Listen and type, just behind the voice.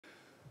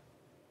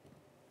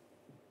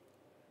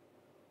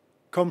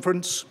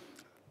Conference,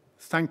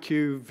 thank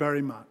you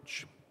very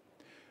much.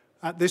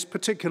 At this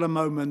particular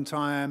moment,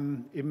 I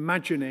am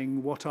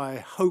imagining what I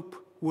hope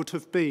would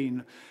have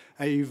been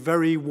a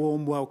very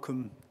warm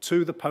welcome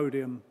to the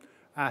podium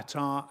at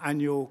our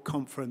annual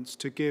conference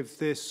to give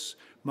this,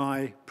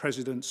 my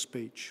President's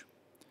speech.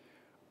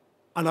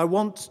 And I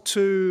want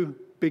to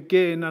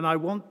begin, and I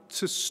want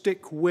to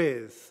stick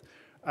with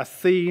a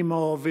theme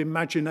of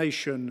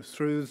imagination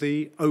through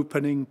the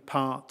opening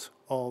part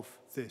of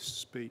this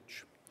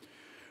speech.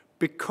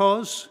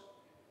 Because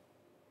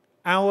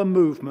our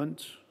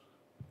movement,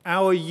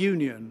 our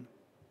union,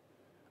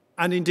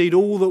 and indeed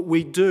all that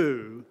we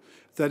do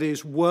that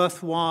is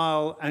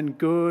worthwhile and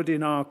good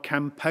in our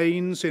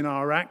campaigns, in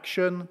our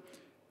action,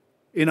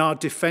 in our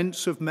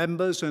defence of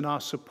members and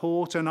our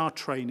support and our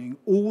training,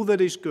 all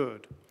that is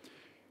good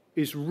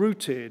is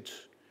rooted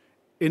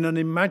in an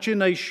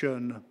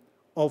imagination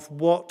of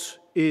what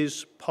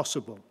is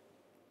possible.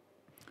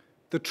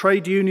 The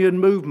trade union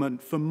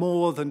movement for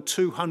more than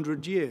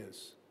 200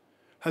 years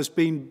has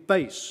been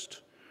based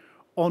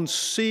on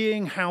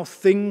seeing how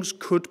things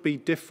could be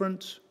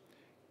different,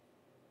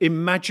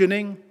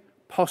 imagining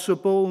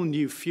possible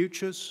new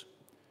futures,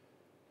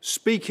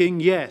 speaking,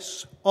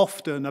 yes,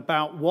 often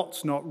about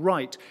what's not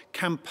right,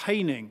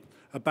 campaigning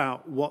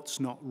about what's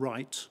not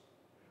right,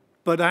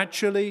 but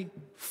actually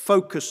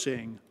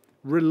focusing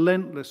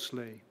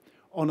relentlessly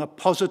on a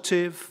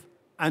positive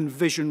and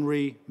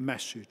visionary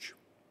message.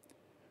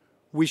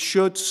 We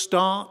should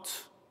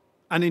start,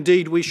 and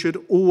indeed we should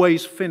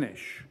always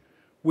finish,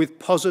 with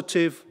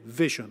positive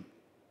vision.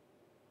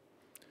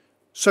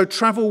 So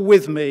travel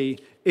with me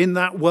in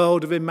that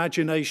world of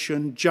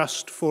imagination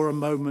just for a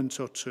moment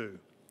or two.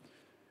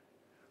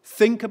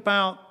 Think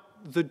about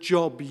the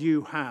job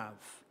you have,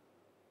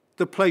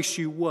 the place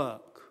you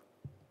work,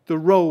 the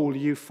role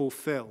you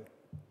fulfill.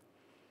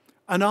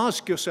 And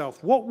ask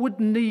yourself, what would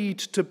need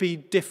to be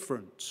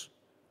different?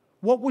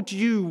 What would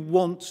you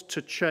want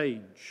to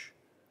change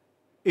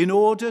in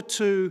order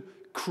to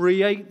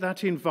create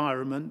that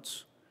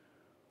environment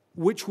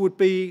which would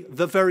be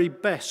the very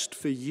best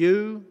for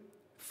you,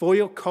 for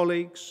your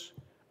colleagues,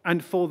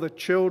 and for the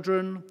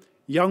children,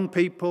 young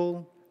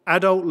people,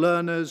 adult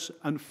learners,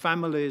 and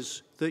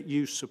families that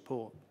you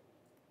support?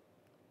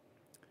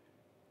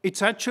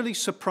 It's actually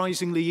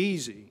surprisingly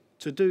easy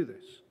to do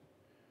this.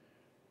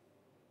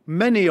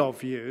 Many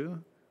of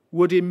you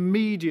would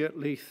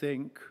immediately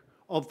think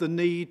of the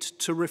need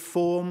to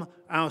reform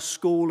our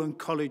school and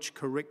college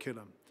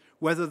curriculum,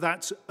 whether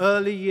that's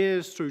early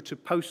years through to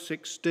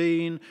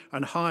post-16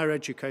 and higher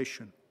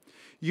education.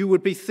 You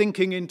would be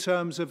thinking in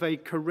terms of a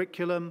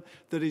curriculum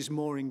that is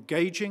more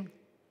engaging,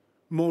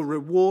 more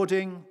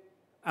rewarding,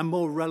 and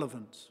more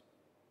relevant.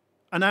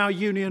 And our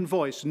union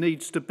voice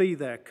needs to be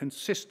there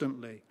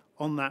consistently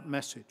on that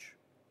message.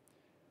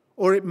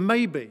 Or it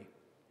may be,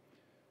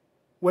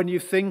 when you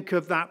think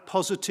of that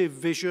positive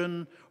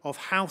vision of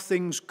how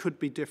things could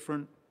be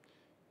different,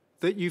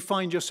 that you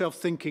find yourself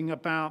thinking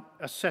about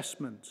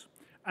assessment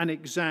and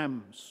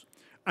exams,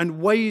 and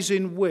ways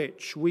in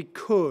which we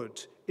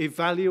could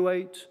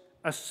evaluate,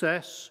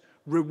 assess,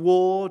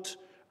 reward,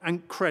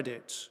 and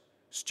credit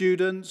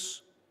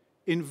students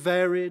in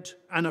varied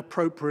and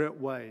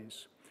appropriate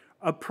ways,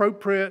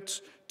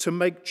 appropriate to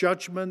make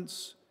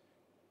judgments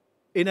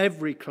in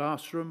every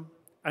classroom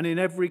and in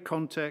every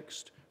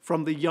context,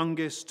 from the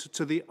youngest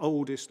to the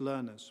oldest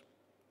learners.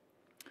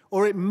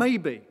 Or it may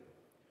be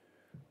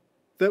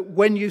that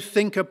when you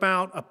think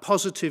about a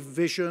positive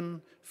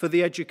vision for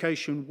the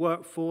education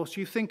workforce,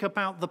 you think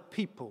about the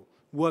people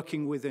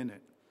working within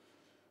it.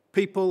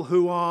 People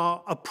who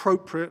are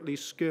appropriately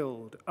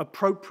skilled,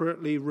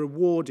 appropriately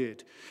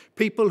rewarded,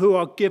 people who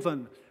are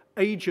given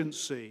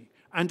agency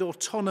and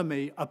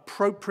autonomy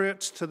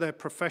appropriate to their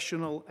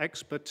professional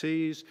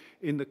expertise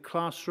in the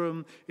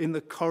classroom, in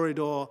the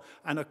corridor,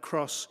 and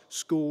across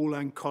school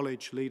and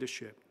college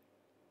leadership.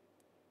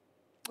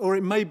 Or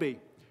it may be,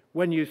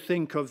 when you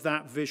think of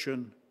that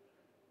vision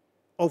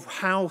of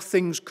how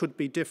things could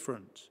be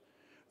different,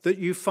 that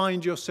you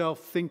find yourself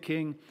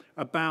thinking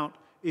about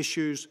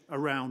issues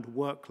around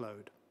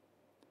workload,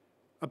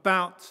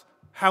 about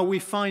how we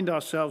find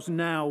ourselves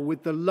now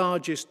with the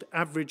largest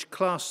average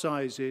class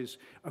sizes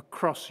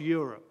across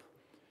Europe,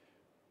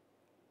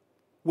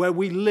 where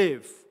we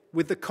live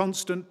with the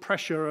constant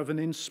pressure of an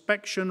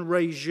inspection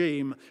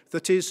regime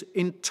that is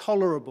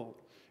intolerable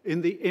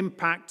in the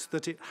impact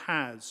that it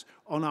has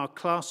on our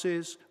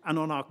classes and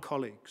on our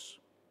colleagues.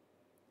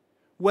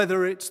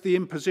 Whether it's the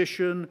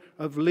imposition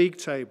of league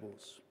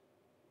tables,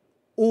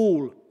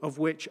 all of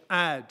which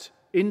add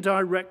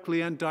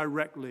indirectly and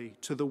directly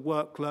to the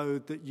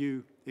workload that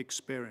you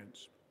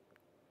experience.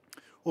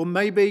 Or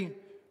maybe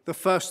the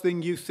first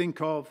thing you think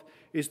of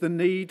is the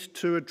need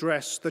to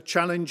address the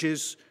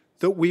challenges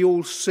that we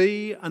all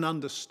see and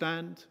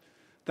understand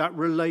that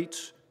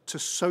relate to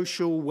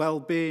social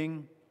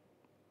well-being,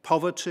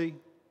 poverty,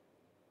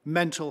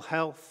 mental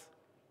health,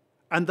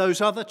 and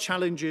those other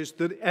challenges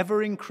that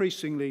ever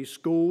increasingly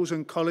schools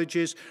and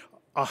colleges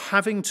are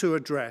having to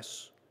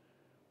address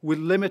with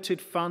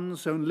limited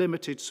funds and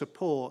limited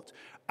support,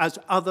 as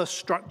other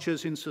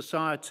structures in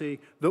society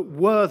that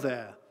were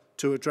there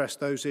to address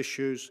those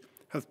issues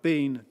have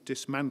been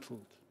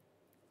dismantled.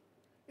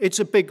 It's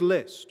a big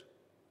list,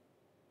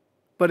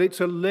 but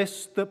it's a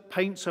list that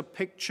paints a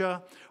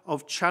picture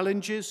of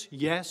challenges,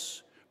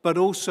 yes, but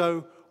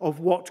also of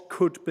what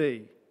could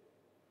be.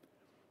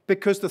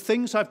 Because the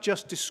things I've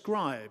just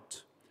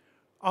described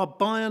are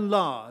by and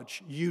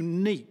large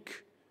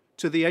unique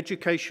to the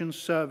education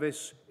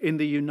service in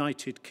the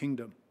United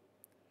Kingdom.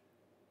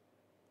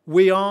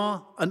 We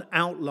are an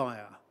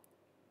outlier.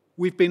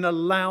 We've been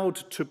allowed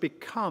to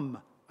become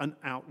an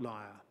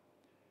outlier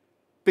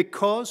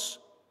because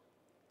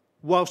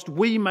whilst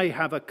we may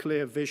have a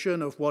clear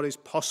vision of what is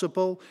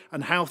possible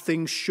and how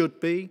things should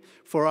be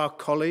for our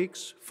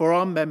colleagues, for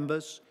our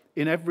members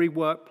in every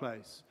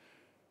workplace,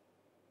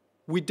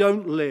 we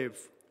don't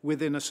live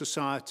within a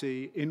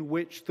society in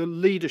which the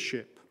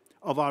leadership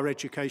of our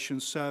education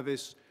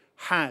service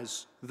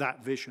has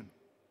that vision.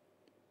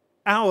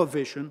 Our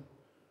vision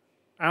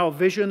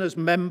as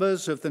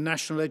members of the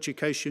National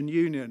Education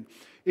Union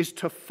is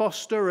to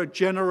foster a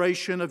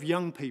generation of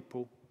young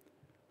people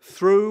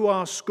through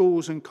our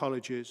schools and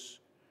colleges,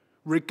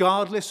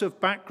 regardless of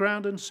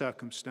background and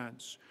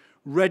circumstance,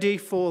 ready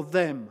for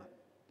them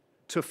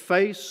to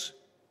face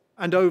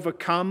and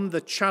overcome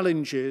the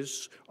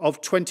challenges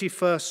of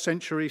 21st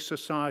century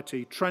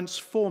society,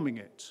 transforming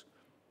it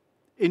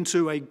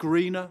into a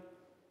greener,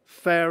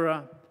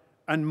 fairer,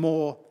 and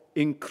more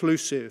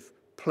inclusive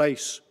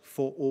place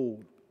for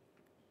all.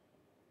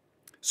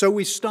 So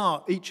we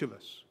start, each of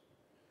us,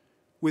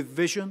 with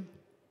vision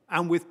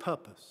and with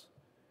purpose,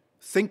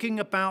 thinking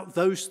about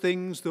those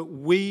things that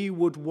we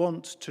would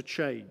want to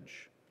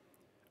change.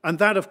 And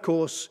that, of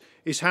course,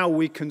 is how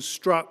we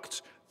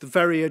construct the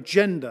very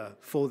agenda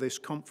for this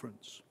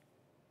conference,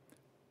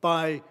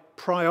 by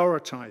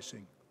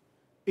prioritising,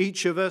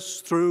 each of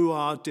us through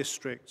our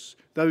districts,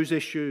 those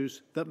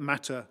issues that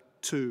matter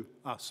to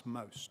us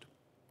most.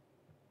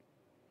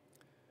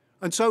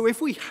 And so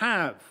if we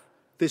have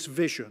this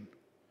vision,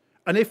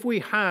 and if we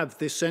have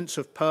this sense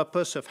of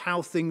purpose of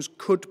how things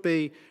could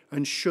be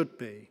and should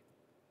be,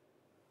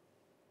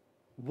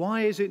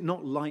 why is it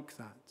not like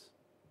that?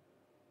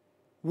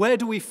 Where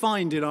do we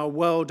find in our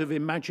world of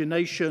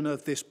imagination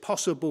of this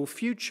possible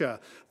future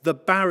the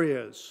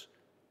barriers,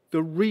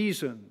 the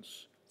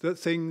reasons that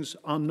things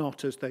are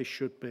not as they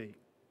should be?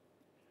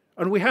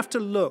 And we have to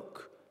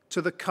look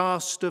to the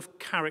cast of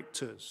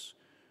characters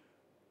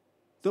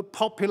that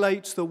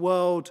populates the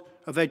world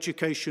of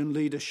education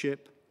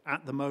leadership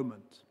at the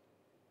moment.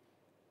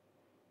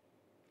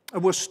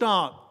 And we'll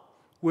start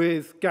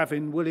with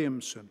Gavin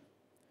Williamson,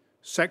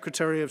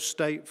 Secretary of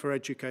State for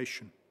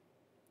Education.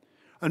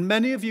 And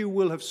many of you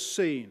will have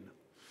seen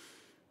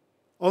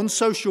on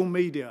social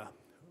media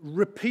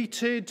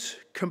repeated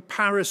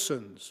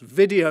comparisons,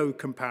 video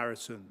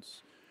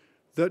comparisons,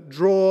 that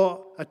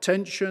draw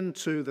attention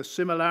to the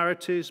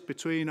similarities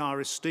between our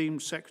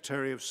esteemed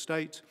Secretary of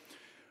State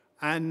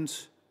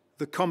and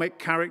the comic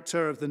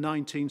character of the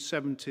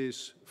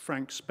 1970s,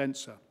 Frank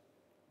Spencer.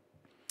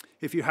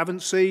 If you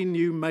haven't seen,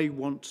 you may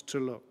want to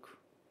look.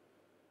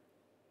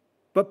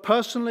 But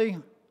personally,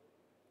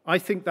 I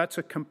think that's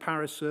a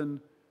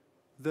comparison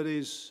that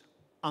is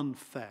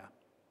unfair.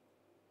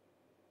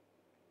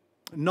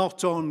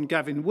 Not on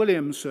Gavin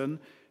Williamson,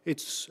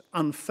 it's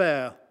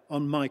unfair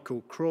on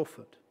Michael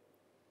Crawford.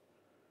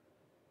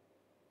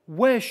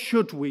 Where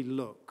should we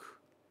look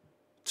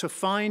to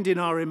find in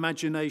our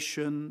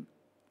imagination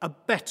a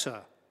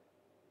better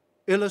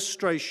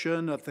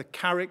illustration of the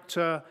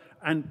character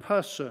and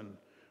person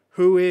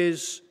who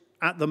is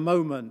at the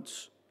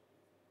moment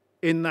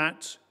in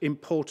that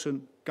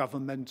important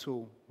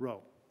governmental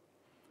role?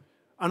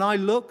 And I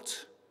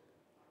looked,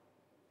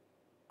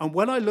 and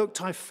when I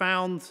looked, I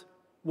found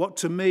what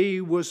to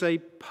me was a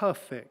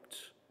perfect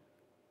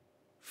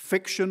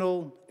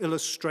fictional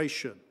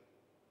illustration.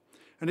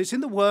 And it's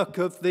in the work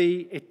of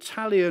the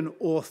Italian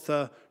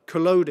author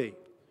Collodi,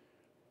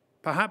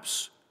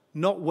 perhaps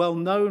not well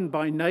known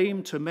by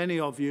name to many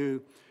of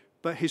you,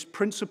 but his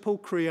principal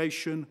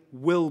creation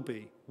will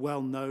be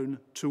well known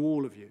to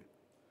all of you.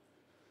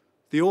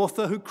 The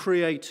author who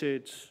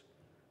created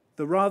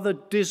the rather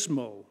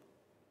dismal,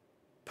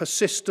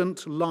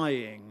 persistent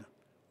lying,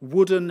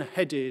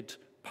 wooden-headed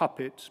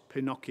puppet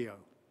Pinocchio.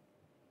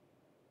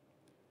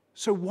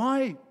 So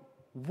why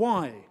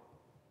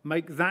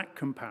make that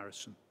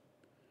comparison?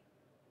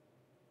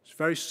 It's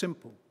very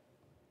simple.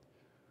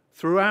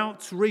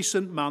 Throughout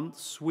recent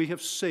months, we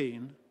have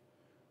seen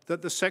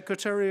that the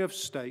Secretary of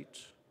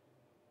State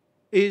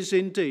is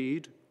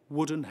indeed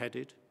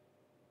wooden-headed,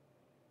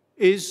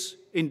 is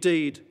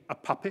indeed a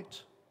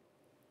puppet,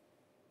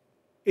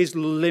 is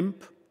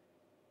limp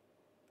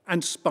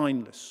and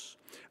spineless.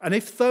 And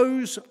if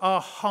those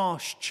are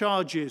harsh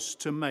charges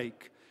to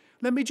make,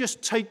 let me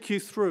just take you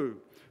through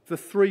the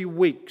 3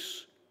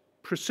 weeks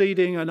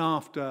preceding and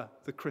after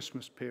the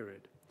Christmas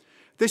period.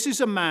 This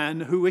is a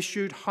man who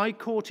issued High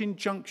Court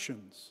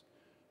injunctions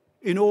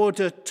in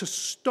order to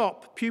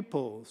stop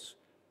pupils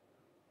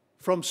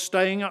from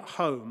staying at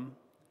home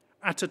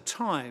at a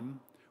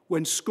time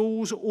when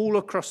schools all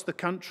across the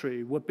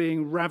country were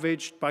being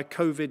ravaged by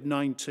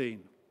COVID-19.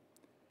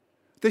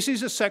 This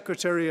is a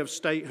Secretary of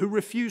State who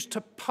refused to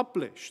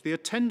publish the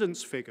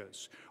attendance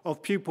figures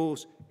of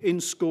pupils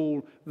in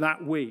school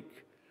that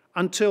week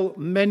until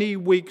many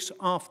weeks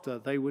after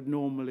they would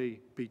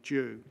normally be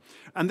due.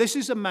 And this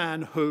is a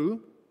man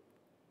who,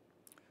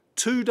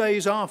 2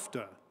 days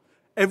after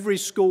every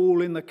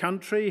school in the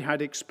country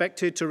had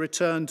expected to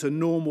return to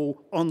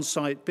normal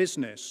on-site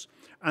business,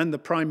 and the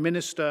Prime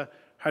Minister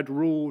had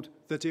ruled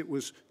that it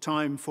was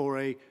time for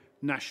a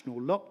national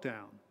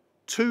lockdown,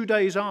 2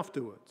 days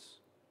afterwards,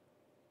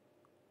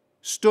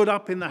 stood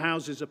up in the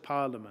Houses of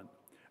Parliament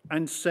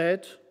and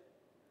said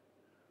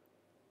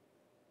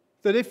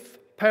that if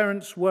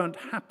parents weren't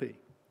happy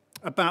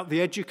about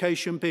the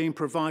education being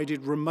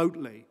provided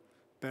remotely,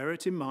 bear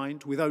it in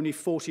mind, with only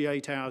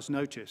 48 hours'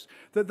 notice,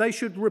 that they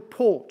should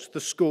report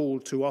the school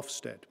to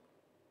Ofsted.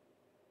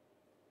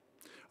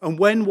 And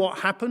when what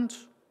happened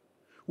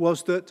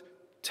was that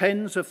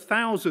tens of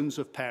thousands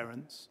of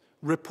parents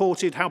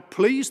reported how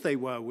pleased they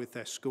were with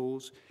their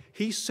schools,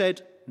 he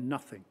said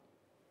nothing.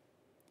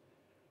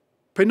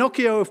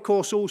 Pinocchio, of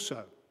course,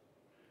 also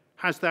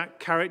has that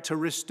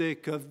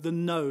characteristic of the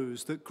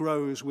nose that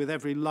grows with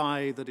every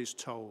lie that is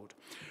told.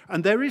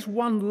 And there is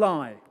one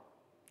lie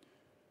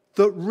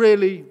that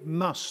really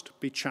must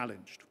be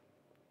challenged,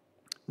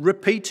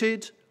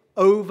 repeated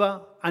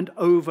over and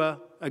over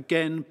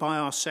again by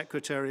our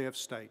Secretary of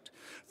State.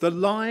 The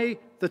lie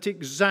that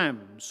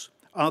exams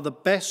are the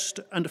best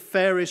and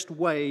fairest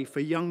way for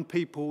young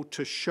people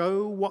to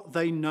show what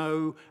they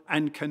know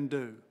and can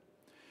do.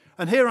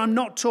 And here I'm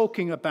not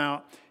talking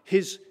about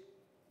his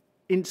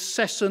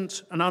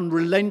incessant and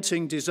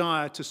unrelenting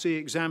desire to see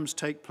exams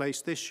take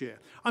place this year.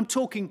 I'm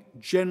talking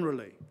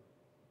generally.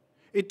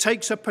 It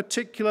takes a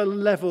particular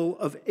level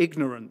of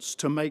ignorance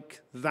to make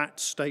that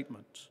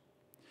statement.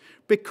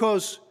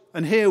 Because,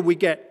 and here we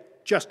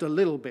get just a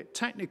little bit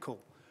technical,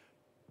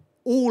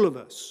 all of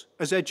us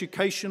as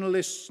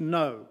educationalists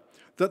know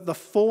that the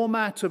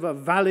format of a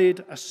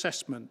valid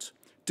assessment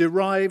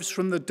derives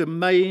from the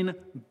domain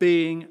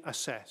being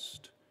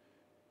assessed.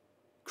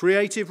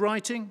 Creative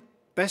writing,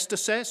 best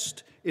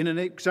assessed in an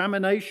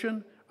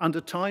examination under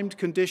timed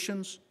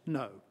conditions?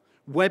 No.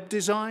 Web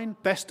design,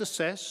 best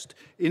assessed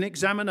in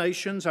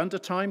examinations under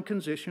time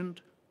conditions?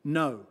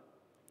 No.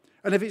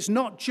 And if it's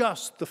not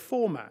just the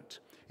format,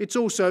 it's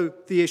also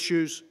the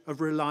issues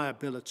of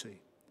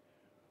reliability.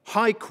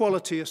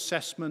 High-quality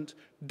assessment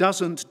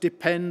doesn't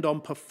depend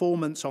on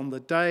performance on the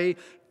day,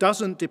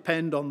 doesn't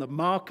depend on the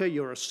marker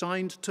you're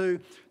assigned to,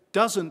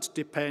 doesn't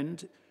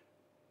depend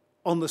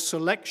on the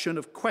selection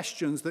of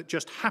questions that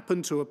just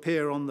happen to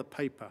appear on the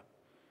paper.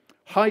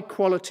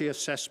 High-quality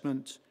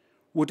assessment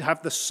would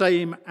have the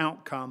same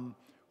outcome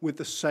with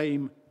the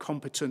same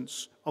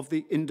competence of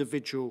the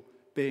individual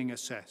being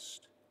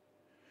assessed.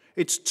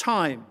 It's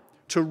time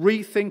to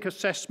rethink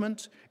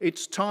assessment.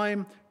 It's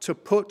time to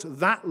put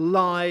that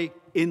lie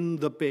in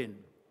the bin.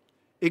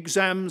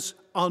 Exams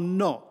are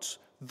not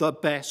the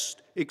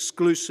best,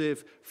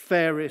 exclusive,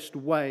 fairest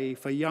way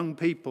for young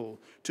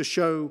people to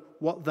show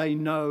what they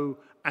know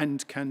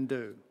and can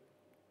do.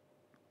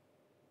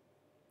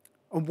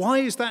 And why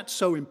is that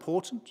so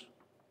important?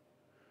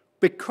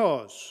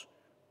 Because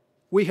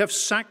we have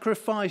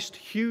sacrificed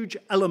huge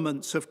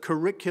elements of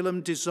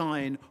curriculum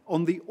design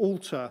on the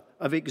altar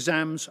of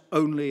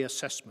exams-only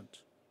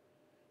assessment.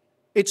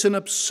 It's an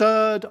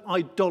absurd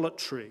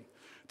idolatry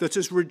that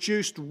has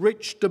reduced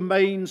rich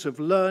domains of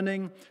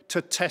learning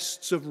to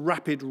tests of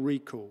rapid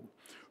recall,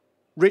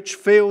 rich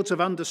fields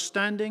of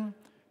understanding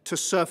to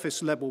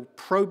surface-level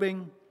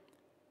probing,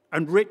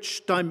 and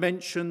rich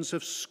dimensions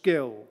of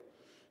skill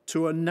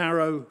to a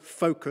narrow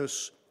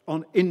focus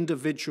on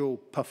individual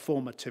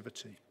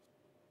performativity.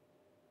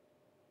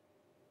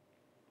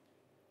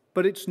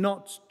 But it's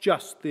not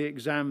just the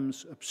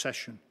exams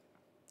obsession.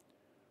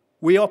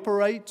 We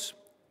operate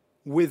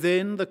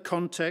within the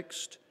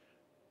context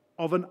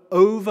of an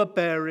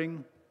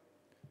overbearing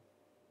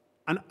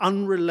and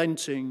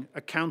unrelenting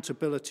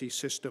accountability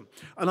system.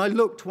 And I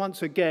looked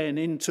once again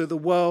into the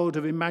world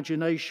of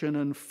imagination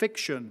and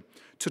fiction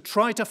to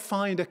try to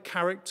find a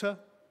character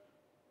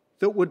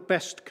that would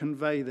best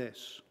convey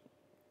this.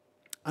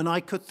 And I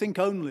could think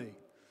only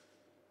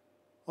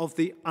of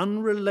the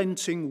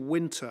unrelenting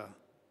winter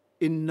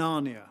in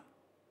Narnia,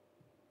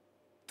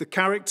 the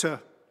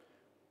character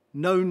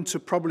known to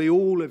probably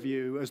all of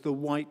you as the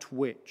White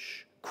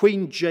Witch,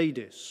 Queen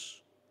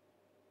Jadis,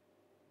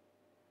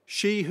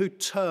 she who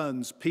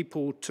turns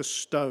people to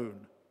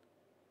stone,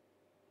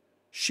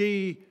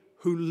 she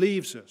who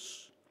leaves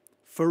us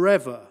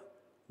forever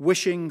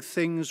wishing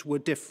things were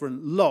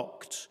different,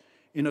 locked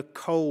in a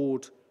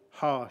cold,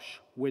 harsh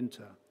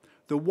winter.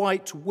 The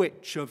White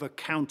Witch of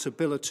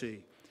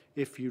accountability,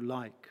 if you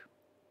like.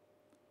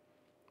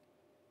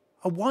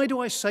 And why do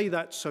I say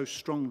that so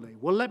strongly?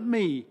 Well, let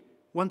me,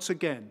 once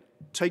again,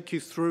 take you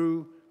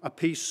through a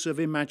piece of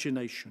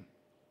imagination.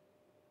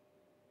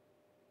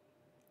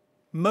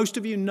 Most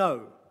of you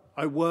know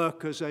I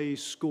work as a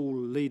school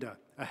leader,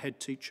 a head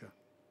teacher.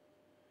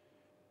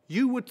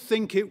 you would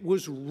think it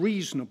was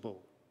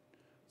reasonable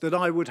that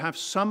I would have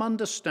some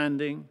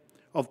understanding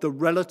of the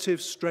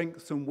relative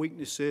strengths and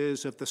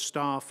weaknesses of the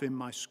staff in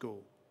my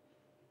school.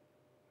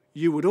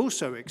 You would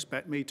also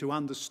expect me to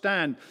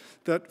understand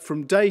that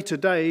from day to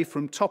day,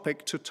 from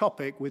topic to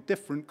topic, with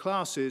different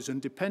classes,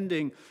 and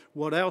depending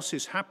what else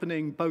is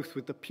happening both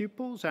with the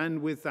pupils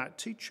and with that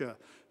teacher,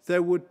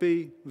 there would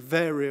be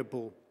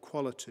variable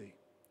quality.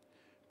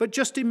 But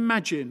just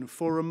imagine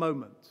for a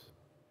moment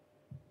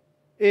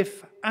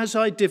if, as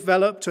I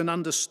developed an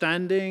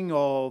understanding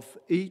of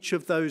each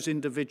of those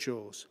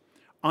individuals,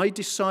 I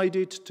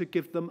decided to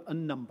give them a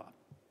number.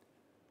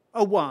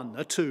 A 1,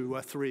 a 2,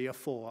 a 3, a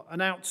 4,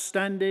 an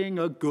outstanding,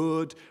 a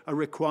good, a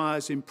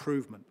requires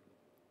improvement.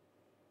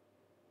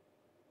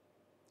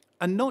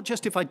 And not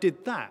just if I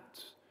did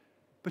that,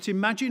 but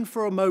imagine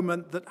for a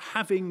moment that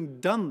having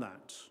done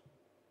that,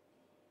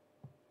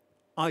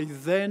 I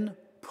then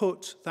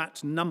put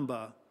that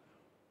number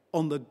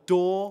on the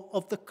door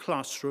of the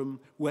classroom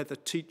where the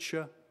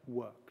teacher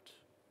worked,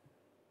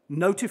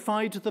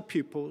 notified the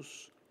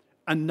pupils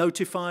and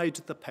notified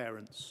the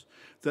parents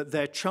that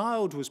their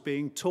child was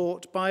being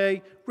taught by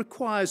a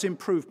requires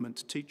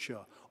improvement teacher,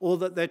 or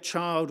that their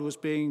child was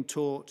being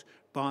taught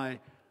by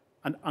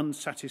an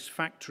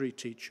unsatisfactory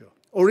teacher,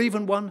 or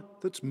even one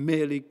that's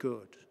merely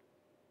good.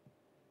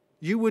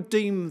 You would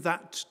deem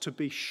that to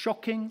be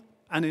shocking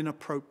and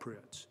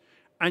inappropriate.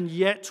 And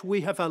yet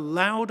we have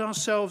allowed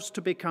ourselves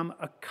to become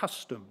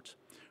accustomed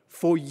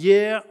for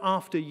year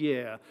after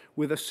year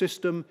with a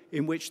system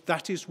in which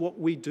that is what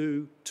we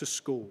do to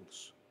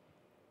schools.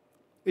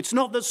 It's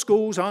not that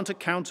schools aren't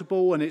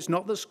accountable, and it's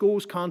not that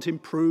schools can't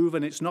improve,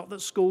 and it's not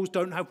that schools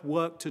don't have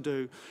work to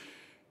do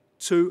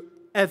to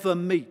ever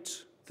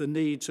meet the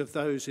needs of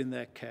those in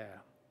their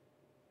care.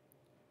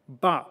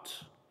 But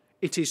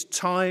it is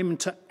time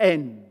to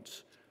end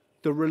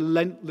the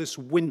relentless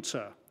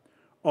winter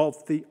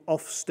of the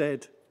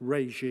Ofsted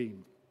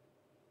regime.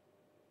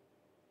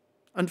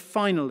 And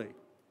finally,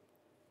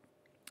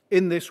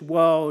 in this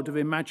world of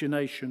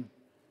imagination,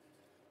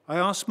 I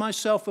ask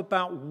myself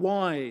about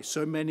why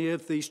so many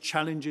of these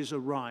challenges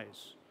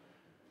arise,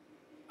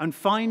 and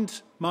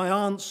find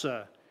my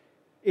answer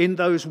in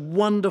those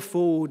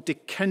wonderful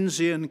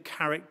Dickensian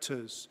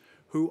characters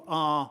who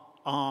are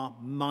our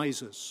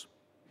misers.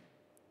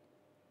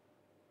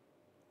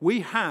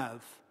 We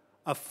have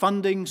a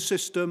funding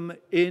system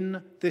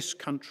in this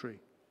country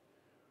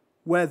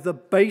where the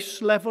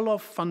base level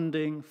of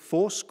funding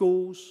for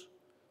schools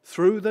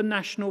through the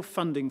national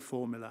funding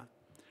formula,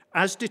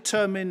 as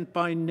determined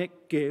by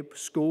Nick Gibb,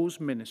 schools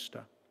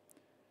minister,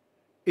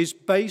 is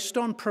based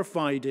on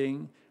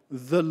providing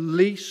the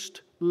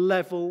least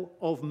level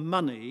of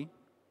money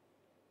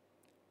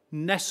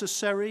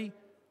necessary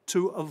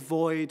to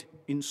avoid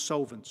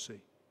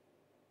insolvency.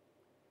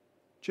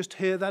 Just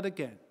hear that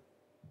again.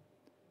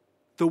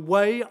 The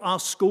way our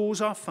schools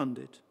are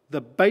funded,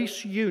 the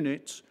base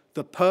unit,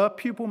 the per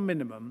pupil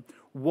minimum,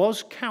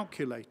 was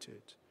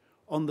calculated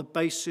on the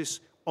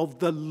basis of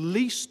the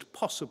least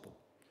possible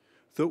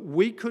that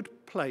we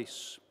could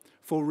place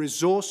for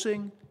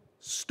resourcing,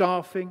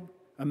 staffing,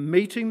 and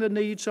meeting the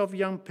needs of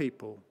young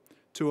people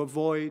to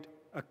avoid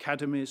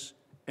academies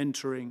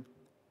entering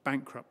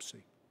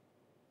bankruptcy.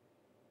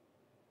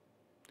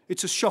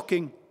 It's a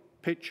shocking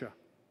picture,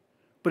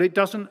 but it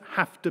doesn't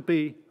have to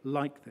be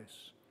like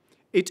this.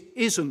 It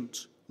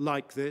isn't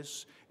like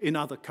this in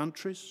other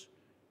countries.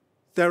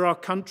 There are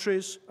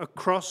countries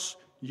across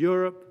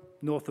Europe,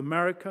 North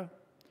America,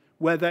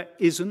 where there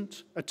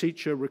isn't a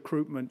teacher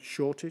recruitment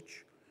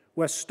shortage,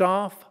 where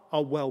staff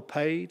are well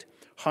paid,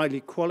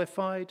 highly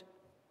qualified,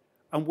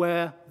 and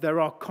where there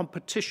are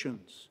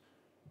competitions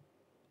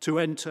to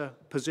enter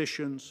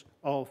positions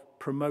of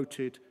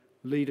promoted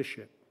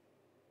leadership.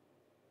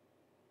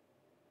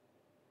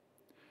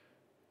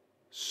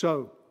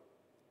 So,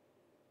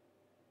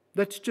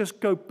 let's just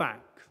go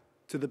back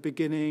to the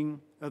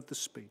beginning of the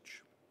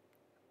speech.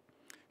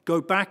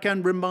 Go back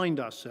and remind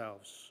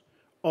ourselves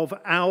of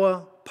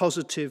our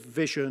positive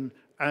vision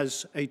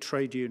as a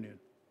trade union,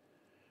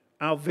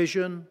 our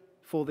vision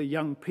for the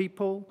young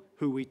people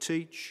who we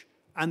teach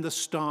and the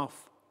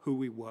staff who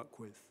we work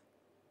with.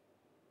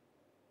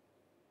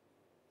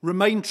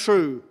 Remain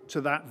true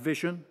to that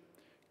vision,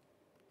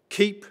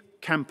 keep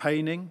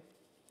campaigning,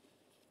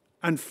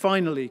 and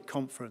finally,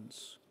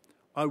 conference,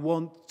 I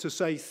want to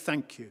say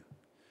thank you.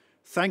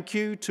 Thank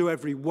you to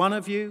every one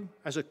of you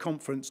as a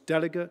conference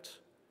delegate.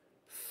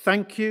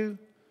 Thank you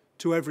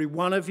to every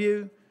one of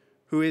you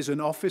who is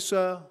an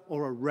officer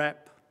or a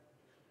rep.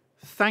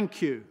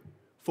 Thank you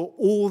for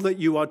all that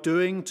you are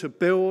doing to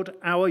build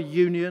our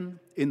union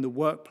in the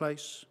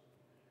workplace.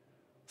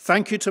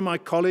 Thank you to my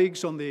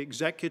colleagues on the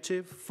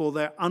executive for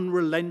their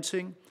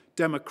unrelenting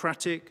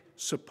democratic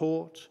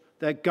support,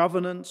 their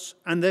governance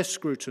and their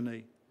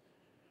scrutiny.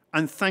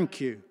 And thank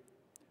you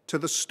to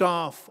the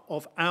staff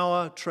of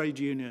our trade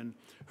union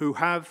who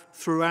have,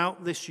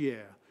 throughout this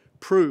year,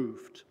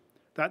 proved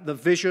that the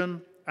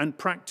vision and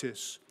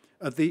practice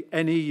of the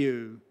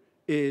NEU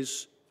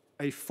is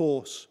a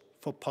force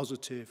for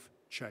positive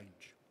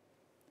change.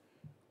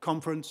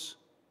 Conference,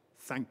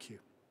 thank you.